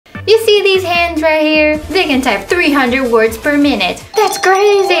ones right here, they can type 300 words per minute. That's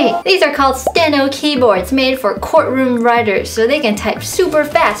crazy! These are called Steno keyboards, made for courtroom writers, so they can type super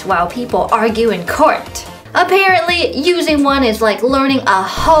fast while people argue in court. Apparently, using one is like learning a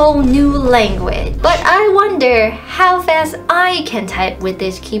whole new language. But I wonder how fast I can type with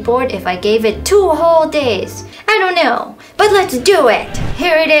this keyboard if I gave it 2 whole days. I don't know, but let's do it!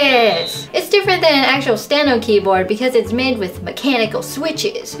 Here it is! It's different than an actual Steno keyboard because it's made with mechanical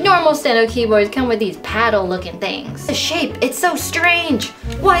switches. Normal Steno keyboards come with these paddle looking things. The shape, it's so strange!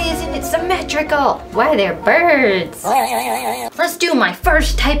 Why isn't it symmetrical? Why are there birds? Let's do my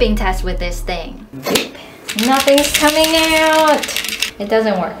first typing test with this thing. Nothing's coming out. It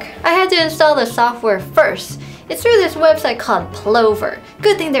doesn't work. I had to install the software first. It's through this website called Plover.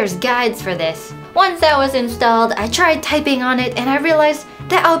 Good thing there's guides for this. Once that was installed, I tried typing on it and I realized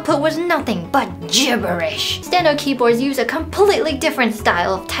the output was nothing but gibberish. Steno keyboards use a completely different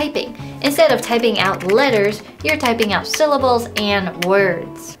style of typing. Instead of typing out letters, you're typing out syllables and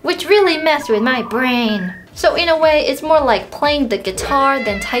words, which really messed with my brain. So in a way, it's more like playing the guitar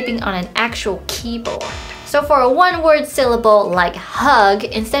than typing on an actual keyboard. So for a one-word syllable like hug,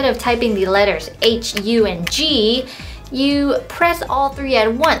 instead of typing the letters H, U, and G, you press all 3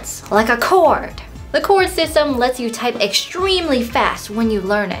 at once, like a chord. The chord system lets you type extremely fast when you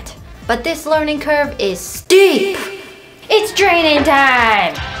learn it. But this learning curve is steep! It's training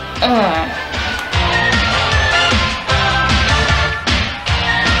time!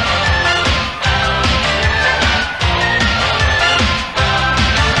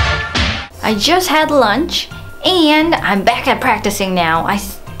 I just had lunch and I'm back at practicing now. I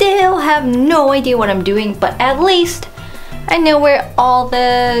still have no idea what I'm doing, but at least I know where all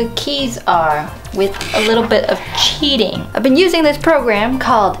the keys are with a little bit of cheating. I've been using this program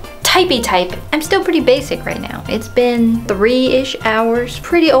called Typey Type. I'm still pretty basic right now. It's been 3-ish hours,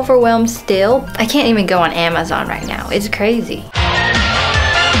 pretty overwhelmed still. I can't even go on Amazon right now. It's crazy.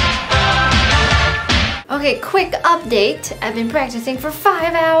 Okay, quick update. I've been practicing for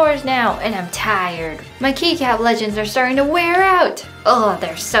 5 hours now and I'm tired. My keycap legends are starting to wear out. Oh,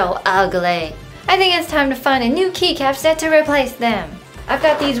 they're so ugly. I think it's time to find a new keycap set to replace them. I've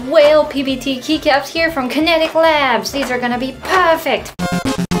got these whale PBT keycaps here from Kinetic Labs. These are gonna be perfect.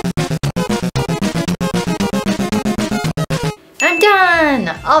 I'm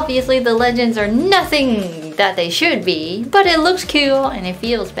done! Obviously the legends are nothing that they should be, but it looks cool and it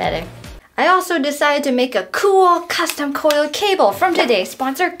feels better. I also decided to make a cool custom coiled cable from today's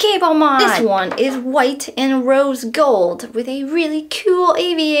sponsor, Cable Mod. This one is white and rose gold with a really cool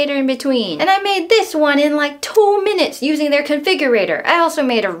aviator in between. And I made this one in like 2 minutes using their configurator. I also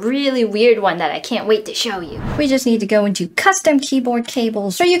made a really weird one that I can't wait to show you. We just need to go into custom keyboard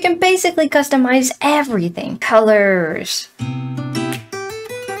cables so you can basically customize everything. Colors.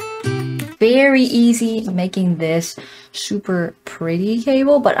 Very easy making this super pretty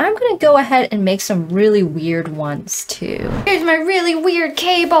cable, but I'm gonna go ahead and make some really weird ones too. Here's my really weird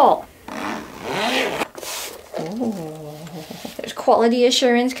cable. Ooh. There's quality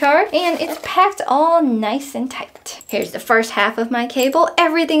assurance card and it's packed all nice and tight. Here's the first half of my cable.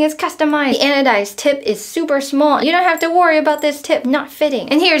 Everything is customized. The anodized tip is super small. You don't have to worry about this tip not fitting.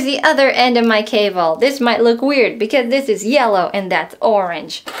 And here's the other end of my cable. This might look weird because this is yellow and that's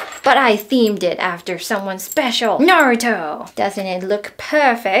orange. But I themed it after someone special. Naruto! Doesn't it look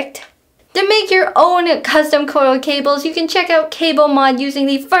perfect? To make your own custom coil cables, you can check out Cable Mod using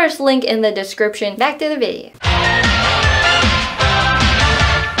the first link in the description. Back to the video.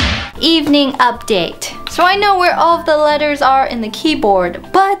 Evening update. So I know where all of the letters are in the keyboard,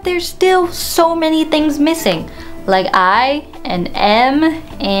 but there's still so many things missing. Like I and M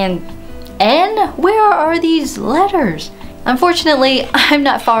and N. Where are these letters? Unfortunately, I'm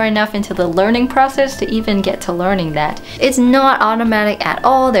not far enough into the learning process to even get to learning that. It's not automatic at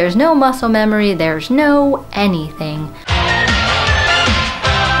all. There's no muscle memory. There's no anything.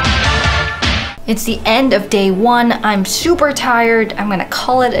 It's the end of day 1. I'm super tired. I'm gonna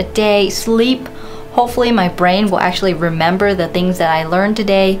call it a day, sleep. Hopefully my brain will actually remember the things that I learned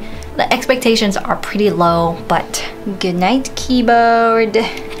today. The expectations are pretty low, but good night, keyboard.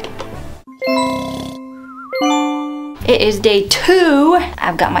 It is day 2.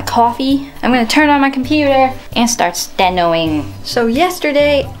 I've got my coffee. I'm gonna turn on my computer and start stenoing. So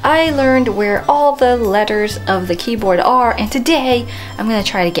yesterday, I learned where all the letters of the keyboard are, and today, I'm gonna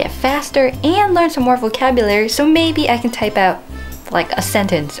try to get faster and learn some more vocabulary so maybe I can type out like a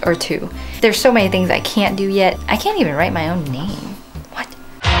sentence or 2. There's so many things I can't do yet. I can't even write my own name.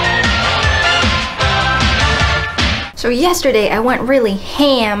 So yesterday I went really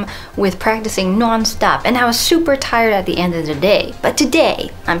ham with practicing non-stop and I was super tired at the end of the day. But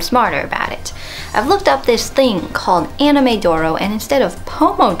today I'm smarter about it. I've looked up this thing called Anime-doro, and instead of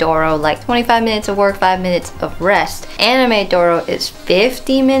Pomodoro, like 25 minutes of work, 5 minutes of rest, Anime-doro is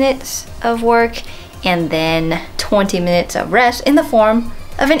 50 minutes of work and then 20 minutes of rest in the form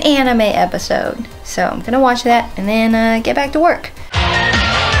of an anime episode. So I'm gonna watch that and then get back to work.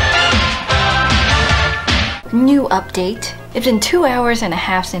 New update. It's been 2 hours and a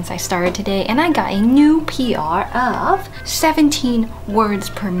half since I started today, and I got a new PR of 17 words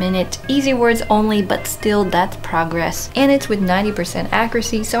per minute. Easy words only, but still that's progress. And it's with 90%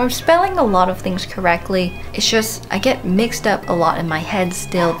 accuracy, so I'm spelling a lot of things correctly. It's just, I get mixed up a lot in my head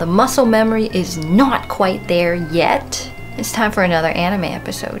still. The muscle memory is not quite there yet. It's time for another anime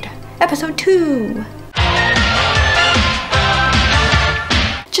episode. Episode 2!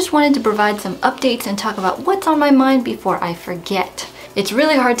 Just wanted to provide some updates and talk about what's on my mind before I forget. It's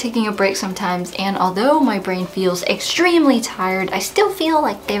really hard taking a break sometimes, and although my brain feels extremely tired, I still feel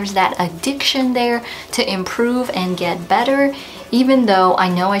like there's that addiction there to improve and get better, even though I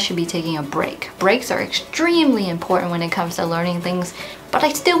know I should be taking a break. Breaks are extremely important when it comes to learning things, but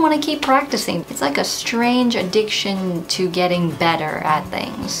I still want to keep practicing. It's like a strange addiction to getting better at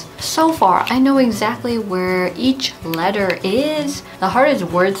things. So far, I know exactly where each letter is. The hardest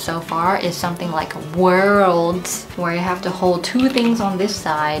word so far is something like worlds, where you have to hold 2 things on this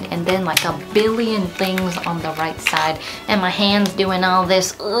side and then like a billion things on the right side, and my hands doing all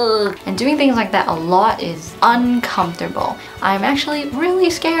this, ugh. And doing things like that a lot is uncomfortable. I'm actually really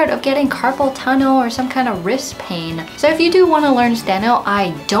scared of getting carpal tunnel or some kind of wrist pain. So if you do want to learn Steno,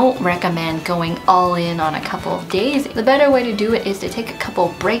 I don't recommend going all in on a couple of days. The better way to do it is to take a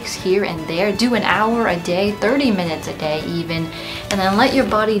couple breaks here and there, do an hour a day, 30 minutes a day even, and then let your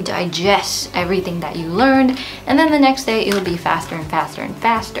body digest everything that you learned, and then the next day it'll be faster and faster and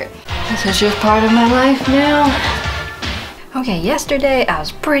faster. This is just part of my life now. Okay, yesterday I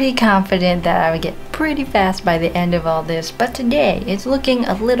was pretty confident that I would get pretty fast by the end of all this, but today it's looking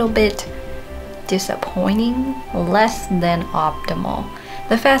a little bit disappointing, less than optimal.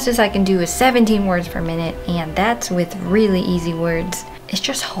 The fastest I can do is 17 words per minute, and that's with really easy words. It's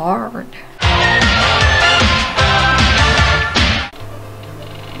just hard.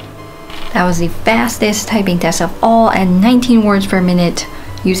 That was the fastest typing test of all at 19 words per minute,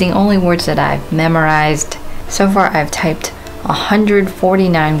 using only words that I've memorized. So far I've typed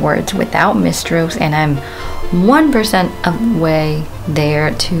 149 words without misstrokes, and I'm 1% of the way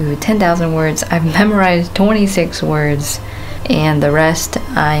there to 10,000 words. I've memorized 26 words, and the rest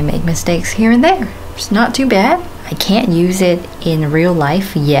I make mistakes here and there. It's not too bad. I can't use it in real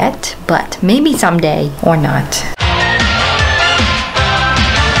life yet, but maybe someday or not.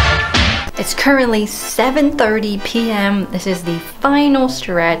 It's currently 7:30 p.m. This is the final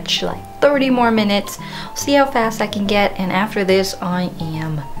stretch, like 30 more minutes. See how fast I can get, and after this I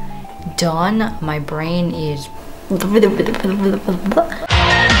am done. My brain is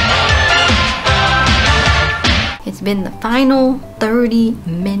It's been the final 30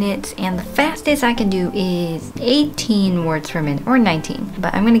 minutes, and the fastest I can do is 18 words per minute, or 19.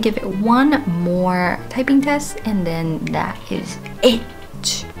 But I'm gonna give it one more typing test, and then that is it.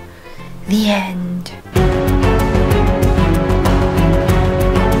 The end.